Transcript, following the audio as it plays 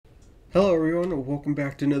Hello everyone, welcome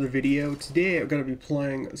back to another video. Today I'm going to be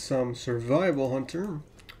playing some Survival Hunter,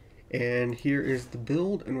 and here is the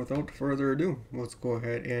build, and without further ado, let's go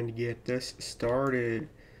ahead and get this started.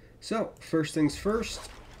 So, first things first,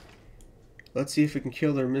 let's see if we can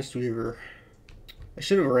kill their Mistweaver. I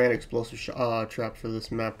should have ran explosive trap for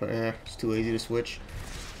this map, but it's too lazy to switch.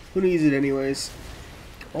 Who needs it anyways?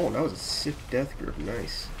 Oh, that was a sick death grip,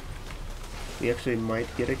 nice. We actually might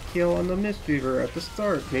get a kill on the Mistweaver at the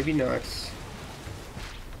start. Maybe not.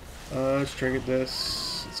 Let's trinket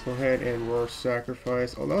this. Let's go ahead and roar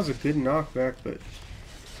sacrifice. Oh, that was a good knockback, but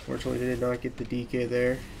unfortunately did not get the DK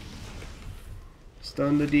there.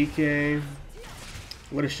 Stun the DK.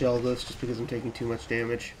 I'm gonna shell this just because I'm taking too much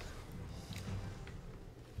damage.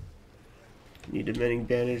 Need to mending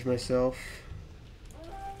bandage myself.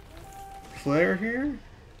 Flare here?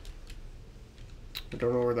 I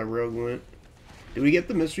don't know where that rogue went. Did we get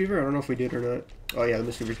the Mistweaver? I don't know if we did or not. Oh yeah, the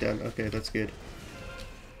Mistweaver's down. Okay, that's good.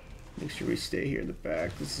 Make sure we stay here in the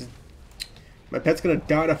back. This is... My pet's gonna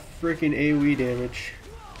die to freaking AoE damage.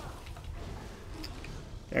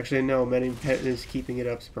 Actually, no, Mending Pet is keeping it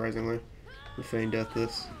up, surprisingly. We'll feign death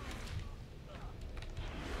this.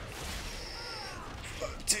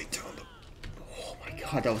 Take down the... Oh my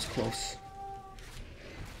god, that was close.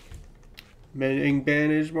 Mending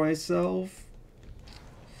bandage myself.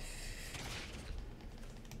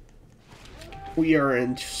 We are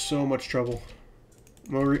in so much trouble.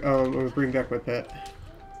 I'm gonna bring back my pet.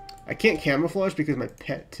 I can't camouflage because my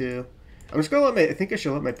pet too. I'm just gonna let my... I think I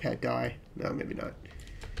should let my pet die. No, maybe not.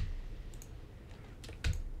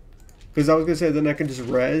 Because I was gonna say then I can just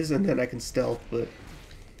res and then I can stealth, but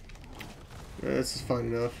this is fine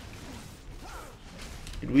enough.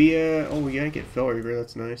 Did we? Oh, we gotta get Fell Reaver.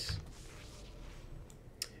 That's nice.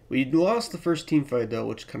 We lost the first team fight though,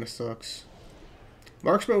 which kind of sucks.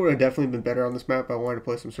 Marksman would have definitely been better on this map, but I wanted to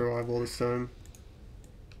play some survival this time.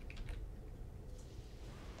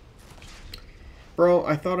 Bro,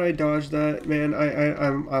 I thought I dodged that. Man,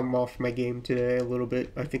 I'm off my game today a little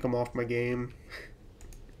bit. I think I'm off my game.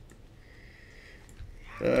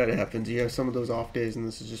 It happens. You have some of those off days, and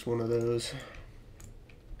this is just one of those.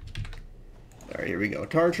 Alright, here we go.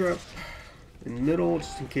 Tar trap in the middle,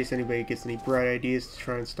 just in case anybody gets any bright ideas to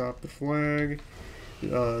try and stop the flag.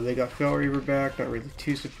 They got Fell Reaver back, not really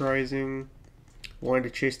too surprising. Wanted to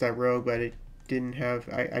chase that rogue, but I didn't have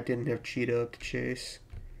Cheetah up to chase.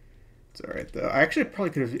 It's alright though. I actually probably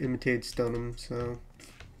could have imitated stun him, so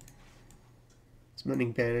let's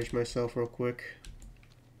mending bandage myself real quick.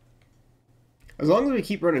 As long as we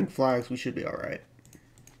keep running flags, we should be alright.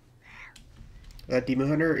 That Demon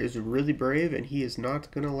Hunter is really brave, and he is not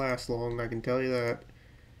gonna last long, I can tell you that.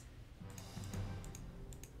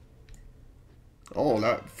 Oh,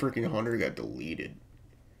 that freaking hunter got deleted.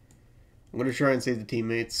 I'm gonna try and save the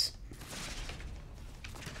teammates.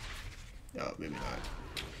 Oh, maybe not.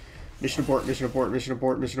 Mission abort, mission abort, mission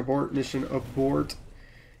abort, mission abort, mission abort.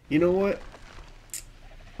 You know what?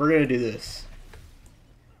 We're gonna do this.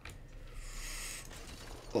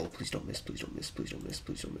 Oh, please don't miss, please don't miss, please don't miss,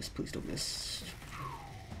 please don't miss, please don't miss.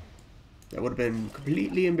 That would have been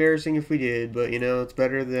completely embarrassing if we did, but you know, it's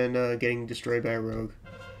better than getting destroyed by a rogue.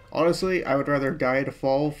 Honestly, I would rather die to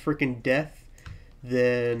fall freaking death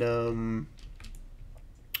than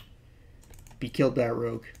be killed by a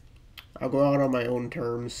rogue. I'll go out on my own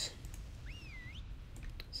terms.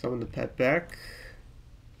 Summon the pet back.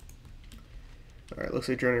 Alright, looks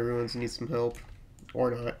like Drowning Ruins needs some help.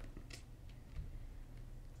 Or not.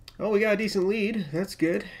 Oh, we got a decent lead. That's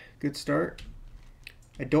good. Good start.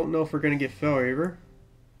 I don't know if we're going to get Fell Reaver.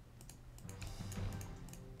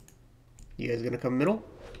 You guys going to come middle?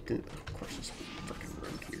 Of course, this freaking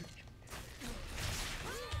rogue here.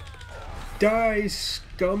 Die,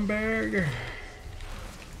 scumbag!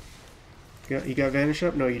 You got vanish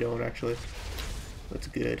up? No, you don't, actually. That's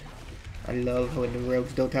good. I love when the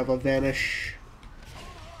rogues don't have a vanish.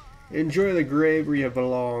 Enjoy the grave where you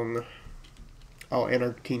belong. Oh, and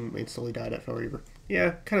our team instantly died at Fell Reaver.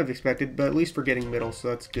 Yeah, kind of expected, but at least we're getting middle, so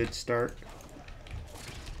that's a good start.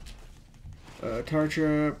 Tar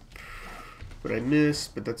trap. But I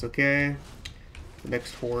missed, but that's okay. The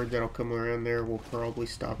next horde that'll come around there will probably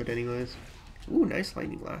stop it anyways. Ooh, nice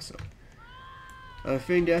lightning lasso.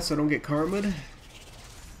 Feign death so I don't get karma'd.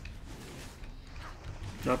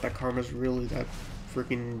 Not that karma's really that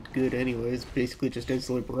freaking good anyways. Basically just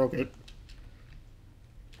instantly broke it.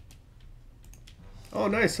 Oh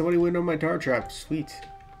nice, somebody went on my tar trap. Sweet.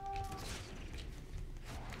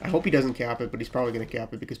 I hope he doesn't cap it, but he's probably going to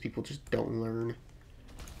cap it because people just don't learn.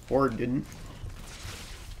 Or didn't.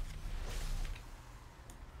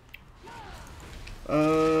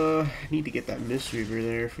 I need to get that Mistweaver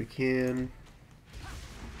there if we can.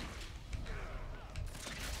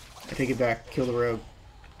 I take it back. Kill the rogue.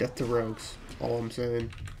 Death to rogues. All I'm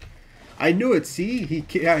saying. I knew it. See, he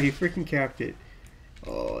freaking capped it.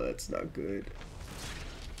 Oh, that's not good.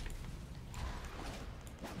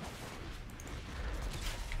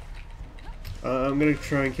 I'm gonna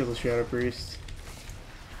try and kill the Shadow Priest.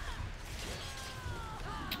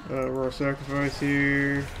 Royal Sacrifice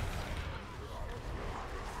here.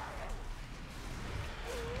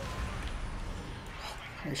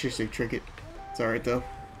 I should say Trinket. It's alright though.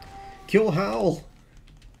 Kill Howl!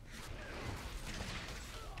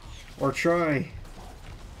 Or try.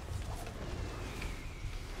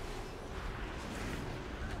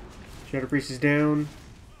 Shadow Priest is down.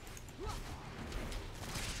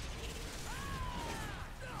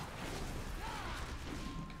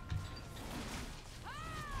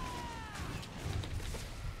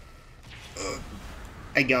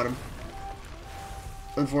 I got him.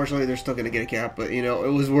 Unfortunately, they're still going to get a cap, but, you know, it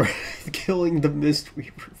was worth killing the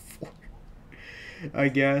Mistweaver for. I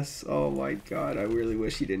guess. Oh my god, I really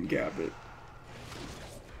wish he didn't cap it.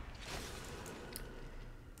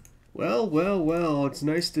 Well, well, well, it's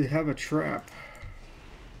nice to have a trap.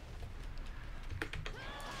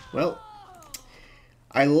 Well,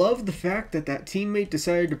 I love the fact that that teammate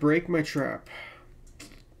decided to break my trap.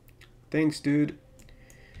 Thanks, dude.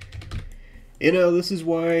 You know, this is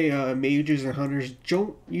why mages and hunters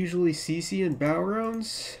don't usually CC in battle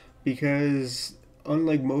rounds, because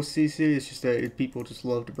unlike most CC, it's just that people just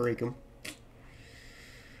love to break them.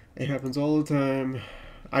 It happens all the time.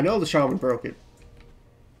 I know the shaman broke it.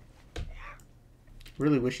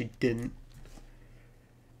 Really wish he didn't.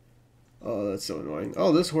 Oh, that's so annoying.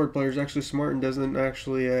 Oh, this horde player is actually smart and doesn't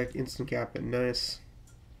actually instant cap it. Nice.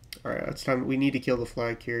 Alright, it's time. We need to kill the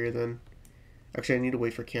flag carrier then. Actually, I need to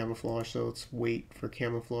wait for camouflage, so let's wait for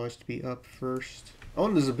camouflage to be up first. Oh,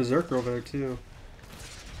 and there's a berserker over there too.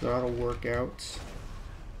 So that'll work out.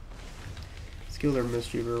 Let's kill their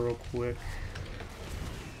Mistweaver real quick.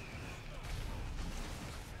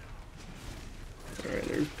 Alright,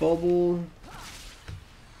 there's Bubble.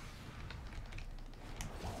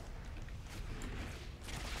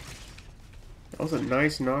 That was a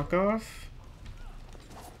nice knockoff.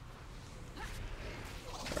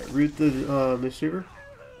 Alright, root the Mistweaver.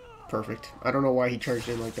 Perfect. I don't know why he charged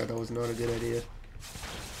in like that. That was not a good idea.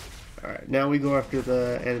 Alright, now we go after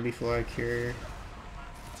the enemy flag carrier.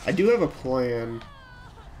 I do have a plan.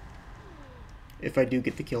 If I do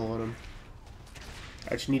get the kill on him.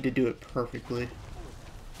 I just need to do it perfectly.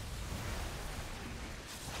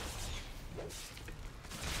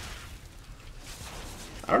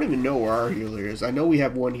 I don't even know where our healer is. I know we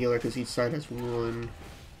have one healer because each side has one.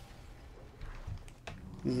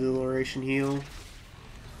 Exhilaration heal.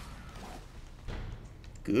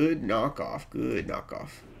 Good knockoff. Good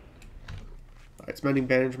knockoff. Alright, spending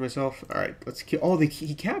bandage myself. Alright, let's kill. Oh,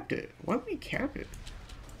 he capped it. Why would he cap it?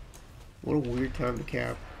 What a weird time to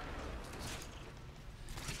cap.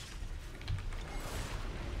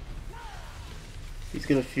 He's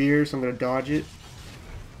gonna fear, so I'm gonna dodge it.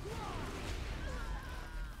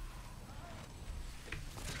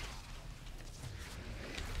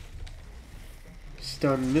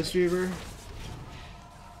 Stun Mistweaver.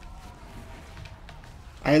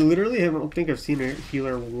 I literally don't think I've seen a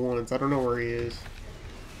healer once. I don't know where he is.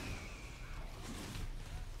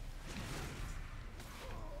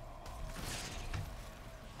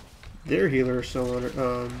 Their healer is still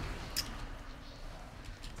under.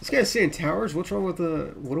 This guy's saying towers. What's wrong with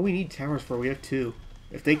the? What do we need towers for? We have two.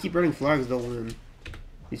 If they keep running flags, they'll win.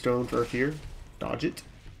 He's throwing for a fear. Dodge it.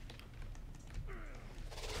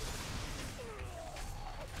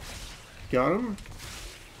 Got him.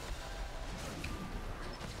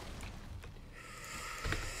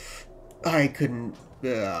 I couldn't.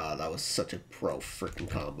 That was such a pro freaking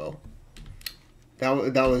combo. That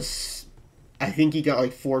was. I think he got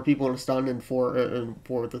like 4 people in a stun and 4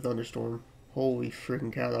 with the thunderstorm. Holy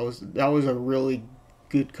freaking cow! That was a really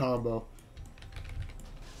good combo.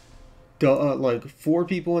 Like 4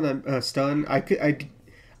 people in a stun.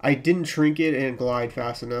 I didn't trinket and glide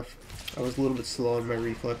fast enough. I was a little bit slow in my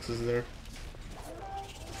reflexes there.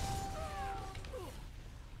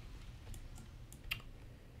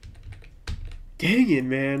 Dang it,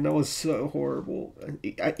 man. That was so horrible.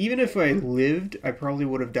 Even if I lived, I probably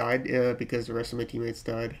would have died because the rest of my teammates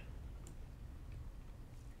died.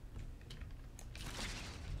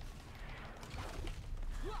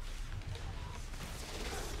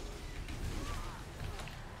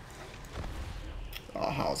 Oh,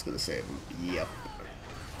 Howl's gonna save him. Yep.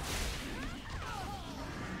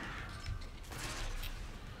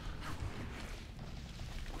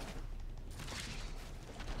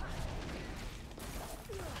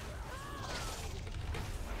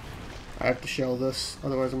 I have to shell this,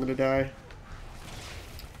 otherwise I'm gonna die.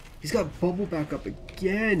 He's got bubble back up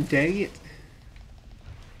again, dang it.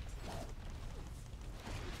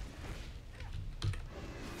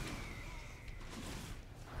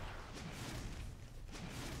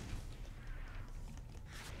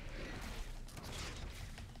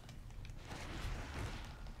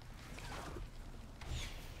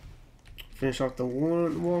 Finish off the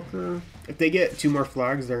one walker. If they get 2 more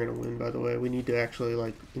flags, they're gonna win, by the way. We need to actually,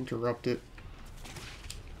 like, interrupt it.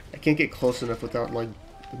 I can't get close enough without, like,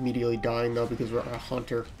 immediately dying, though, because we're a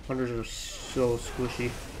hunter. Hunters are so squishy.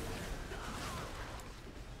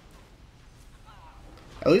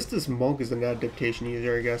 At least this monk is an adaptation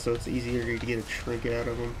user, I guess, so it's easier to get a trinket out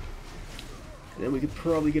of him. And then we could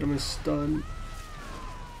probably get him a stun.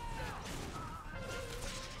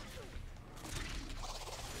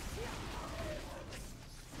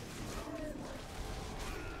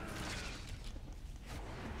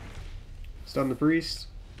 Stun the priest.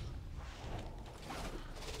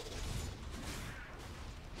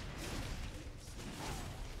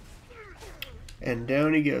 And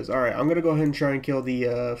down he goes. Alright, I'm going to go ahead and try and kill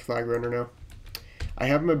the flag runner now. I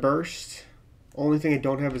have my burst. Only thing I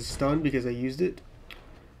don't have is stun because I used it.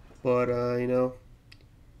 But, you know,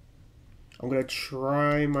 I'm going to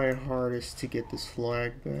try my hardest to get this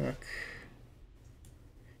flag back.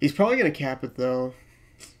 He's probably going to cap it, though.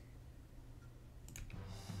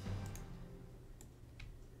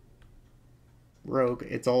 Rogue,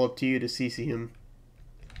 it's all up to you to CC him.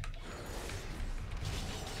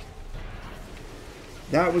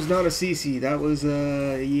 That was not a CC, that was,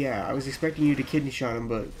 yeah, I was expecting you to kidney shot him,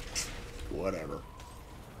 but whatever.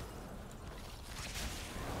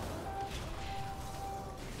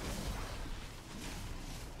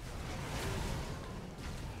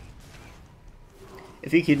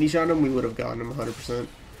 If he kidney shot him, we would have gotten him 100%.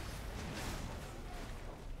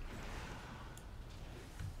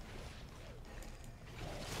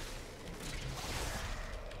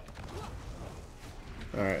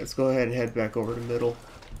 Alright, let's go ahead and head back over to middle.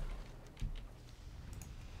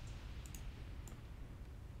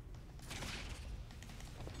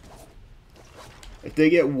 If they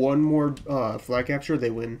get 1 more flag capture, they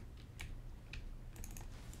win.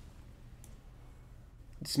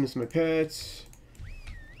 Dismiss my pets.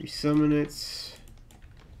 Resummon it.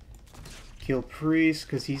 Kill priest,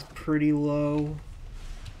 because he's pretty low.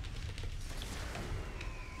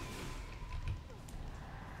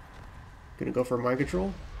 Gonna go for mind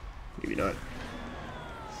control? Maybe not.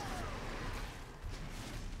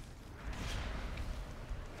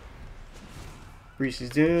 Priest is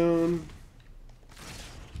down.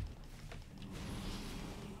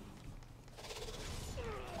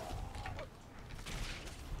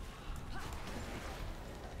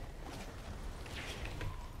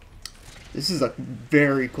 This is a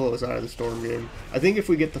very close Eye of the Storm game. I think if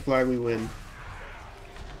we get the flag, we win.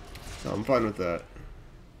 So I'm fine with that.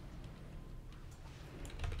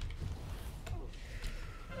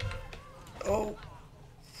 Oh.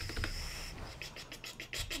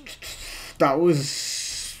 That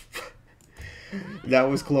was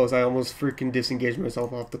close. I almost freaking disengaged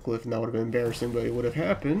myself off the cliff, and that would have been embarrassing, but it would have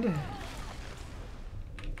happened.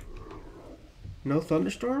 No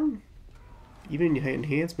thunderstorm? Even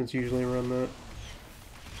enhancements usually run that.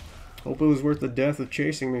 Hope it was worth the death of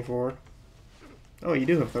chasing me for. Oh, you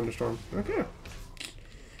do have thunderstorm. Okay.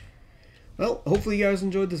 Well, hopefully you guys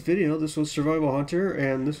enjoyed this video. This was Survival Hunter,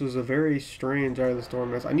 and this was a very strange Eye of the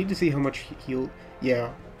Storm mess. I need to see how much heal...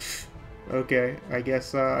 Yeah. Okay, I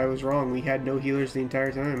guess I was wrong. We had no healers the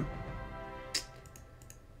entire time.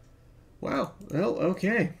 Wow. Well,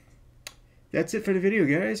 okay. That's it for the video,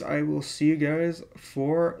 guys. I will see you guys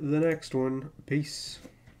for the next one. Peace.